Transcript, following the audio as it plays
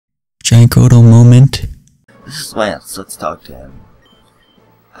GiantGrotle moment. This is Lance, let's talk to him.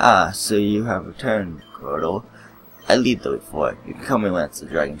 So you have returned, Grotle. I lead the way forward. You can call me Lance, the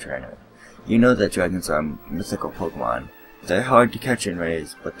dragon trainer. You know that dragons are mythical Pokemon. They're hard to catch and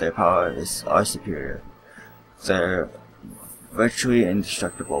raise, but their powers are superior. They're virtually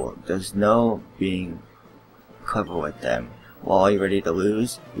indestructible. There's no being clever with them. Well, are you ready to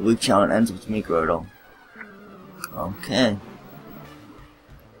lose? The week challenge ends with me, Grotle. Okay.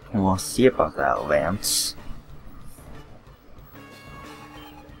 We'll see about that, Lance.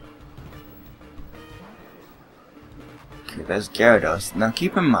 Okay, there's Gyarados. Now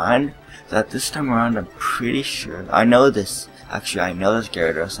keep in mind that this time around I'm pretty sure, I know this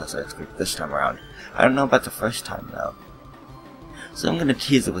Gyarados has Earthquake this time around. I don't know about the first time though. So I'm gonna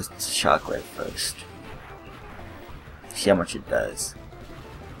tease it with Shockwave first. See how much it does.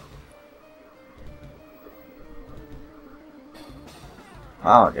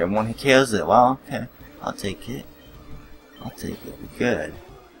 Wow, everyone who kills it. Wow, okay. I'll take it. I'll take it. Good.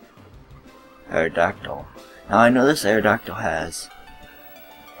 Aerodactyl. Now I know this Aerodactyl has,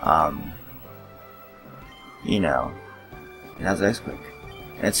 you know, it has Earthquake.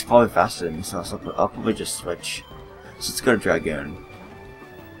 And it's probably faster than me, so I'll probably just switch. So let's go to Dragoon.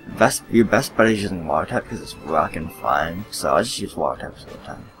 Your best bet is using Water type because it's rock and flying, so I'll just use Water types all the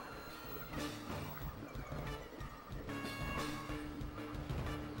time.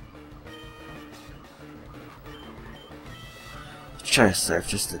 Try to surf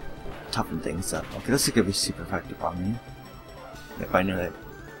just to toughen things up. Okay, this is gonna be super effective on me. If I knew it.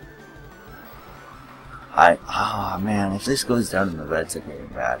 Man, if this goes down in the reds, I'm getting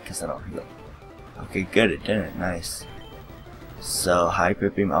mad because I don't heal. Okay, good, it didn't. Nice. So, Hyper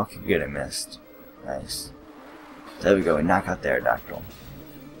Beam. Okay, good, I missed. Nice. There we go, we knock out the Aerodactyl.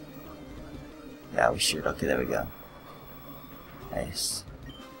 Yeah, we should. Okay, there we go. Nice.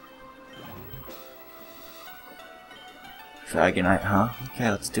 Dragonite, huh?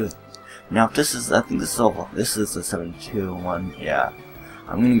 Okay, let's do it. Now, if this is, I think this is all. This is the 7-2-1. Yeah,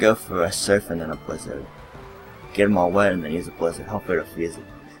 I'm gonna go for a Surf and then a Blizzard. Get them all wet and then use a Blizzard. Hopefully it'll freeze it.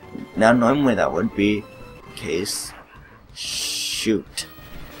 Now, normally that would be the case. Shoot!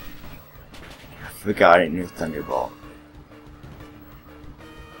 I forgot it. New Thunderbolt.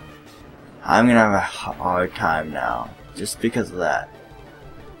 I'm gonna have a hard time now, just because of that.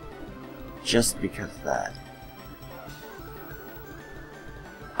 Just because of that.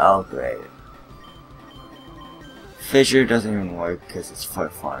 Oh great. Fissure doesn't even work because it's for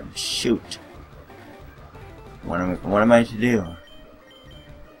fun. Shoot. What am I to do?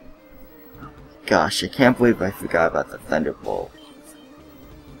 Gosh, I can't believe I forgot about the Thunderbolt.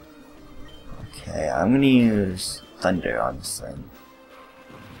 Okay, I'm gonna use Thunder on this thing.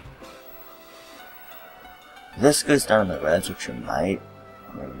 If this goes down in the reds, which it might,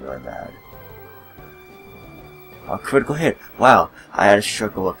 I'm gonna be really mad. Oh, critical hit! Wow, I had a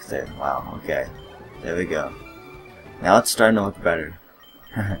struggle look there. Wow, okay. There we go. Now it's starting to look better.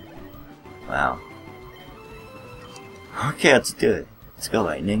 Wow. Okay, let's do it. Let's go,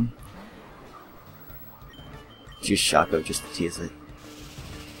 Lightning. Use Shockwave just to tease it.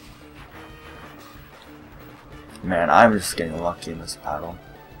 Man, I'm just getting lucky in this battle.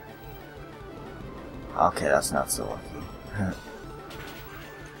 Okay, that's not so lucky.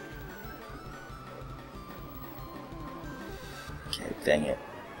 Okay, dang it.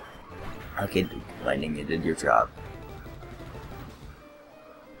 Okay, Lightning, you did your job.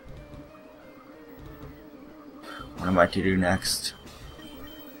 What am I to do next?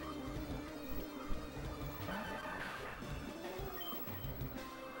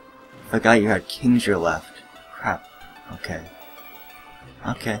 I forgot you had Kingdra left. Crap. Okay.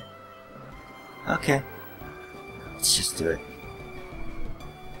 Okay. Okay. Let's just do it.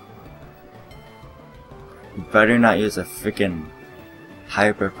 You better not use a freaking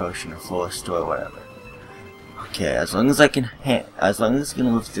Hyper Potion or Full Restore or whatever. Okay, as long as I can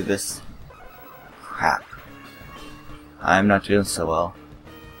live through this. Crap. I'm not doing so well.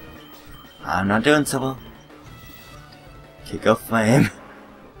 I'm not doing so well. Okay, go Flame.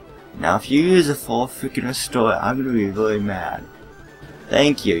 Now if you use a full freaking Restore, I'm gonna be really mad.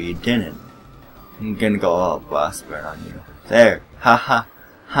 Thank you, you didn't. I'm gonna go all Blast Burn on you. There. Ha ha.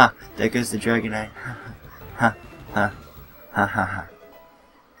 Ha. There goes the Dragonite. Ha ha ha. Ha ha ha.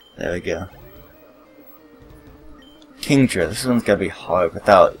 There we go. Kingdra, this one's gonna be hard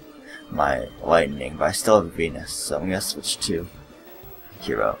without my Lightning, but I still have Venus, so I'm gonna switch to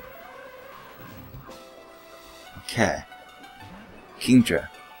Hero. Okay. Kingdra.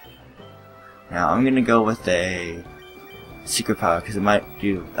 Now I'm gonna go with a Secret Power because it might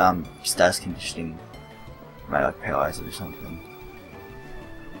do status conditioning, might like paralyze it or something.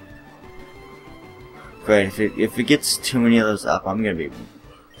 Great, if it gets too many of those up, I'm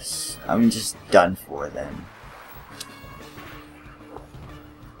just done for then.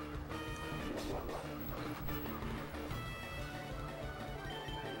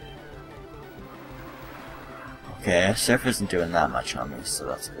 Okay, Surf isn't doing that much on me, so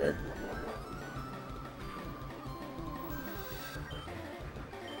that's good.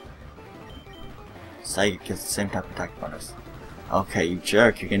 Psychic gets the same type of attack bonus. Okay, you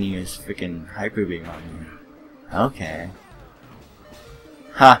jerk, you're gonna use freaking Hyper Beam on me. Okay.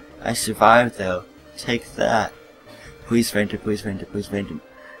 Ha! I survived though. Take that. Please faint it, please faint it, please faint it.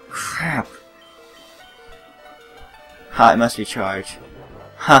 Crap! Ha, it must be charged.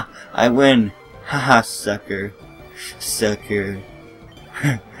 Ha! I win! Haha, sucker. Sucker.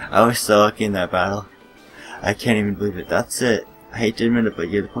 I was so lucky in that battle. I can't even believe it. That's it. I hate to admit it, but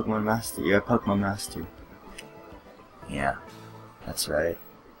you're the Pokemon Master. You're a Pokemon Master. Yeah, that's right.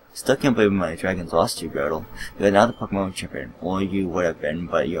 Still can't believe my dragons lost you, Grotle. You're now the Pokemon champion. Well, you would have been,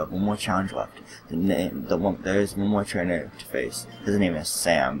 but you have one more challenge left. There's one more trainer to face. His name is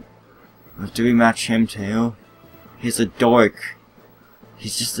Sam. Do we match him too? He's a dork.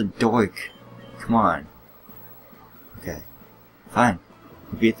 He's just a dork. Come on. Okay. Fine.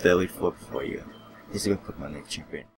 We beat the Elite Four before you. He's a good Pokemon League champion.